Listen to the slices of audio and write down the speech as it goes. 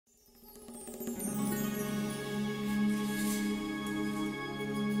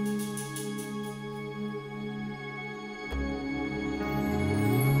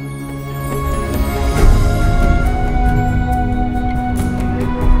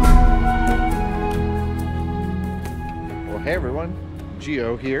Hey everyone,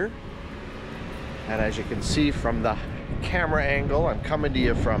 Gio here, and as you can see from the camera angle, I'm coming to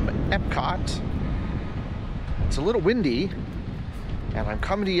you from EPCOT. It's a little windy, and I'm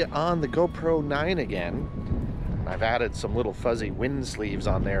coming to you on the GoPro 9 again. I've added some little fuzzy wind sleeves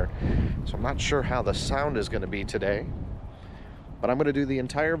on there, so I'm not sure how the sound is going to be today, but I'm going to do the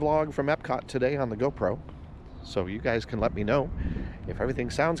entire vlog from EPCOT today on the GoPro, so you guys can let me know if everything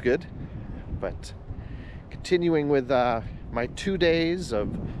sounds good. But continuing with my 2 days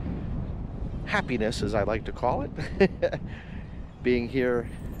of happiness, as I like to call it, being here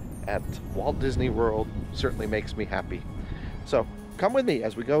at Walt Disney World certainly makes me happy. So come with me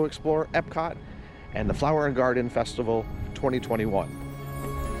as we go explore EPCOT and the Flower and Garden Festival 2021.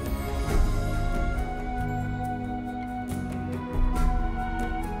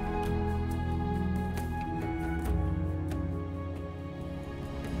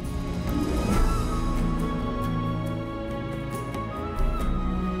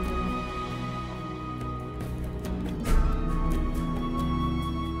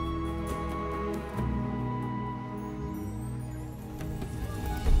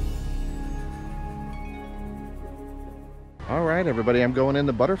 All right, everybody, I'm going in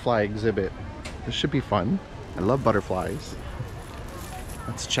the butterfly exhibit. This should be fun. I love butterflies.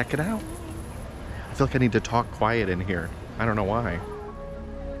 Let's check it out. I feel like I need to talk quiet in here. I don't know why.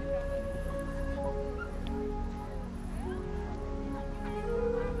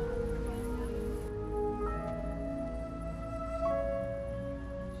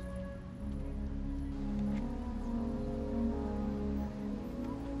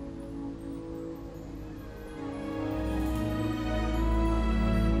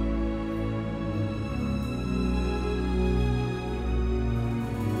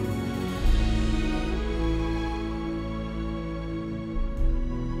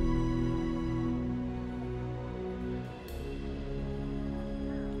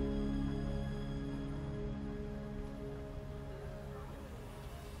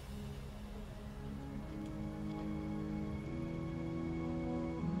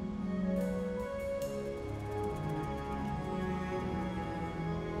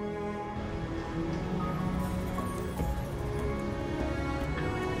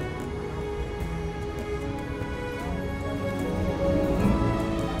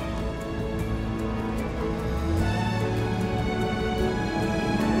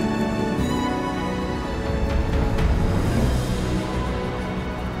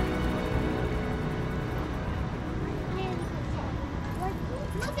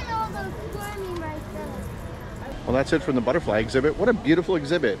 Well, that's it from the butterfly exhibit. What a beautiful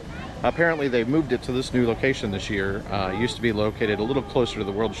exhibit. Apparently they moved it to this new location this year. It used to be located a little closer to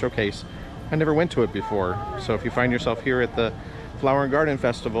the World Showcase. I never went to it before. So if you find yourself here at the Flower and Garden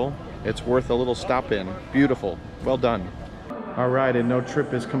Festival, it's worth a little stop in. Beautiful. Well done. All right, and no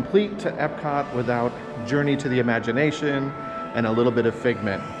trip is complete to EPCOT without Journey to the Imagination and a little bit of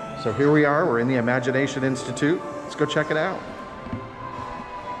Figment. So here we are, we're in the Imagination Institute. Let's go check it out.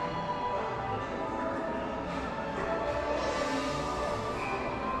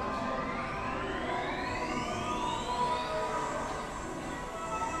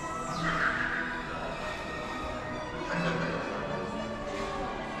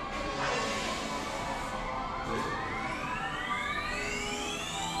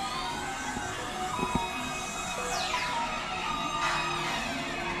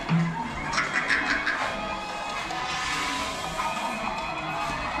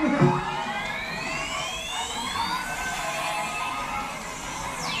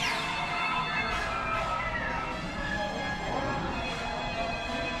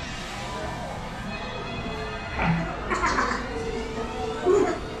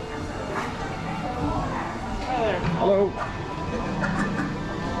 Hello.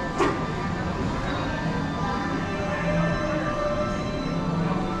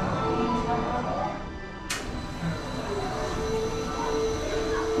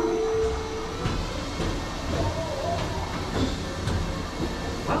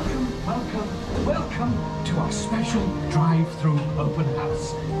 Welcome to our special drive-through open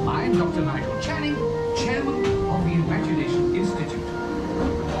house. I'm Dr. Nigel Channing, Chairman of the Imagination Institute.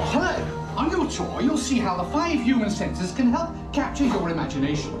 Hello. On your tour, you'll see how the 5 human senses can help capture your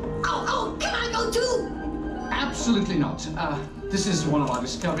imagination. Oh, can I go too? Absolutely not. This is one of our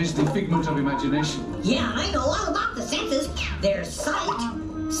discoveries, the figment of imagination. Yeah, I know all about the senses. There's sight,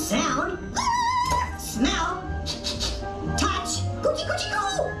 sound, smell, touch, coochie coochie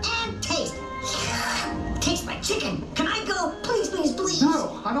coo, and taste. Tastes like chicken. Can I go? Please, please, please.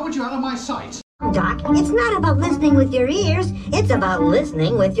 No, I don't want you out of my sight. Doc, it's not about listening with your ears. It's about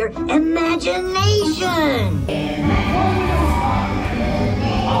listening with your imagination.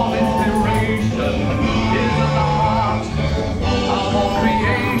 All inspiration is in the heart of all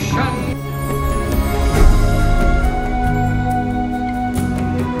creation.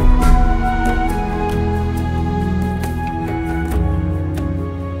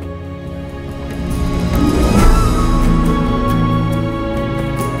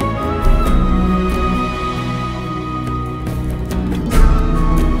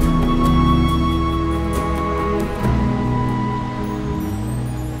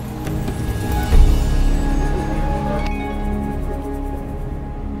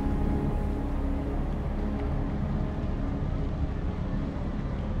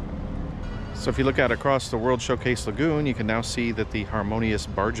 So if you look out across the World Showcase Lagoon, you can now see that the harmonious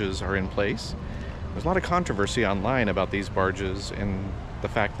barges are in place. There's a lot of controversy online about these barges and the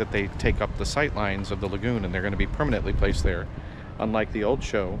fact that they take up the sight lines of the lagoon and they're going to be permanently placed there. Unlike the old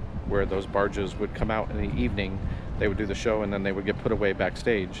show, where those barges would come out in the evening, they would do the show and then they would get put away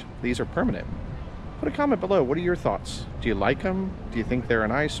backstage. These are permanent. Put a comment below. What are your thoughts? Do you like them? Do you think they're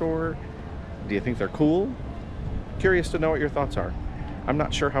an eyesore? Do you think they're cool? Curious to know what your thoughts are. I'm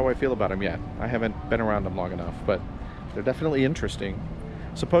not sure how I feel about them yet. I haven't been around them long enough, but they're definitely interesting.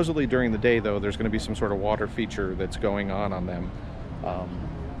 Supposedly during the day, though, there's going to be some sort of water feature that's going on them.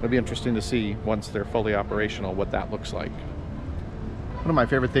 It'll be interesting to see once they're fully operational what that looks like. One of my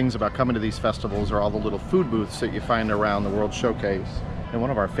favorite things about coming to these festivals are all the little food booths that you find around the World Showcase. And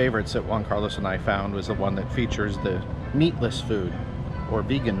one of our favorites that Juan Carlos and I found was the one that features the meatless food or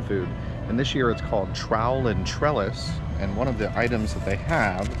vegan food. And this year it's called Trowel and Trellis. And one of the items that they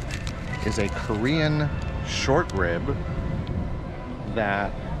have is a Korean short rib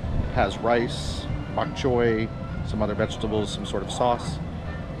that has rice, bok choy, some other vegetables, some sort of sauce.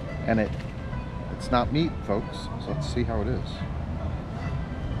 And it's not meat, folks. So let's see how it is.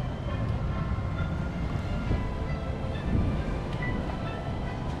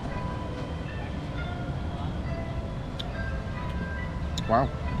 Wow.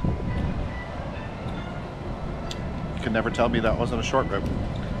 You could never tell me that wasn't a short rib.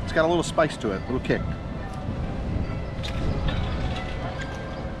 It's got a little spice to it, a little kick.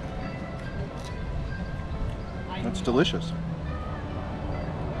 That's delicious.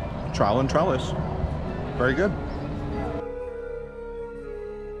 Trowel and Trellis. Very good.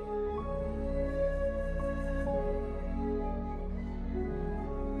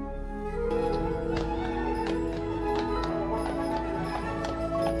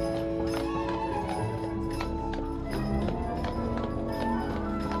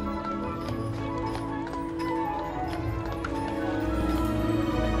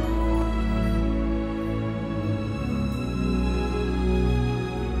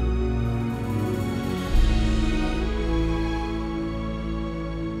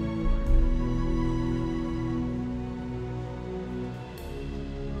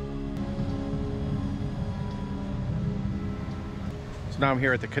 Now I'm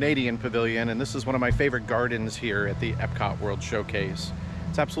here at the Canadian Pavilion, and this is one of my favorite gardens here at the EPCOT World Showcase.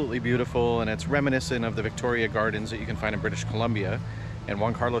 It's absolutely beautiful, and it's reminiscent of the Victoria Gardens that you can find in British Columbia. And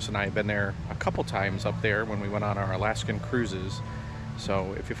Juan Carlos and I have been there a couple times up there when we went on our Alaskan cruises.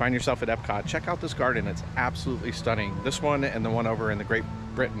 So if you find yourself at EPCOT, check out this garden. It's absolutely stunning. This one and the one over in the Great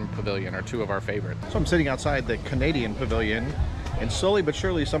Britain Pavilion are two of our favorites. So I'm sitting outside the Canadian Pavilion, and slowly but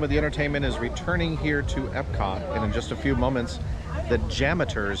surely some of the entertainment is returning here to EPCOT, and in just a few moments the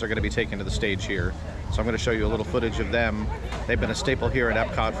Jammitors are going to be taken to the stage here. So I'm going to show you a little footage of them. They've been a staple here at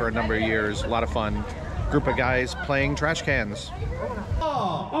EPCOT for a number of years. A lot of fun. Group of guys playing trash cans.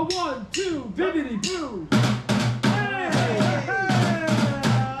 Oh, a 1, 2, bibbidi boo.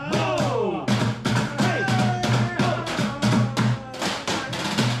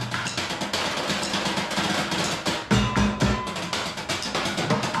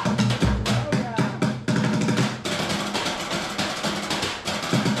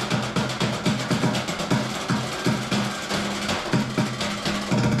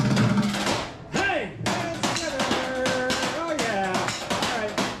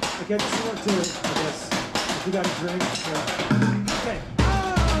 Get some more to it, I guess. If you got a drink. Okay.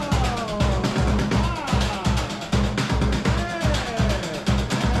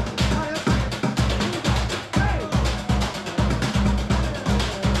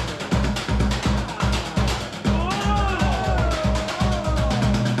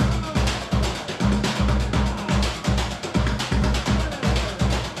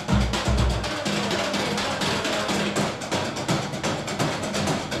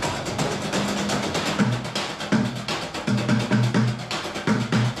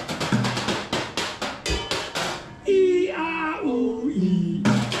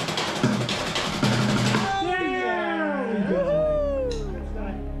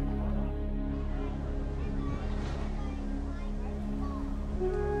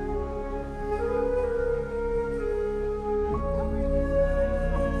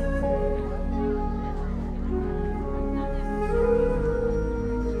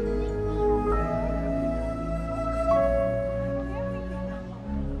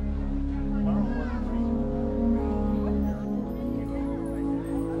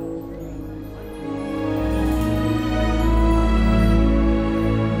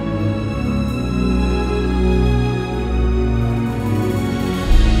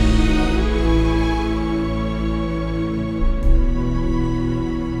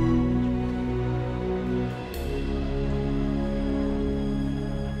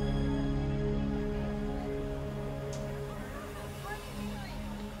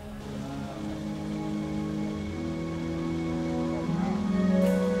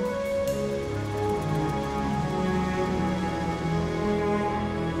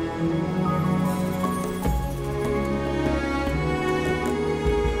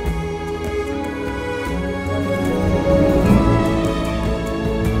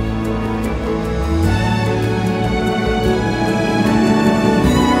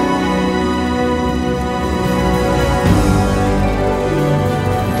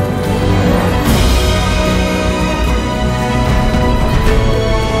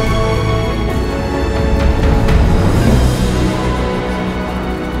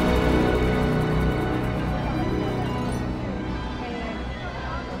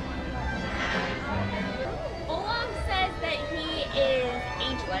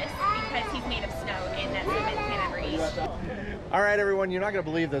 All right, everyone, you're not going to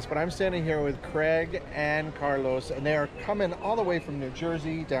believe this, but I'm standing here with Craig and Carlos, and they are coming all the way from New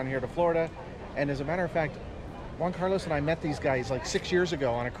Jersey down here to Florida. And as a matter of fact, Juan Carlos and I met these guys like 6 years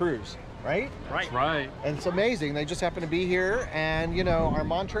ago on a cruise, right? Right. Right. And it's amazing. They just happen to be here, and you know, our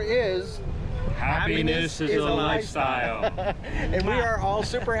mantra is happiness is a lifestyle. And we are all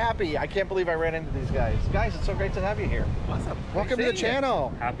super happy. I can't believe I ran into these guys. Guys, it's so great to have you here. Awesome. Welcome to the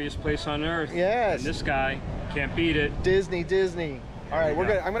channel. Happiest place on earth. Yes. And this guy can't beat it. Disney. All right,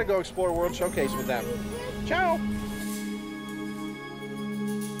 I'm gonna go explore World Showcase with them. Ciao.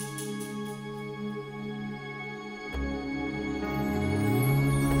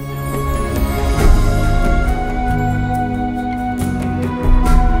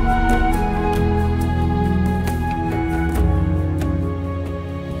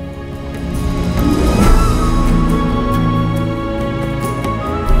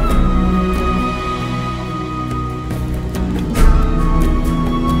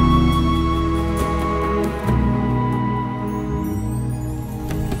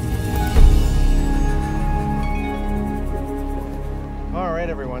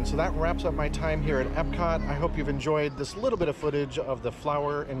 So that wraps up my time here at EPCOT. I hope you've enjoyed this little bit of footage of the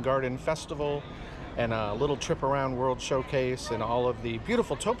Flower and Garden Festival and a little trip around World Showcase and all of the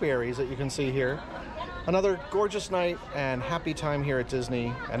beautiful topiaries that you can see here. Another gorgeous night and happy time here at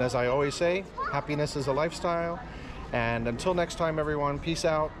Disney. And as I always say, happiness is a lifestyle. And until next time, everyone, peace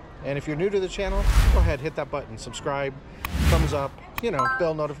out. And if you're new to the channel, go ahead, hit that button, subscribe, thumbs up, you know,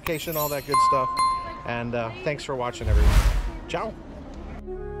 bell notification, all that good stuff. And thanks for watching, everyone. Ciao.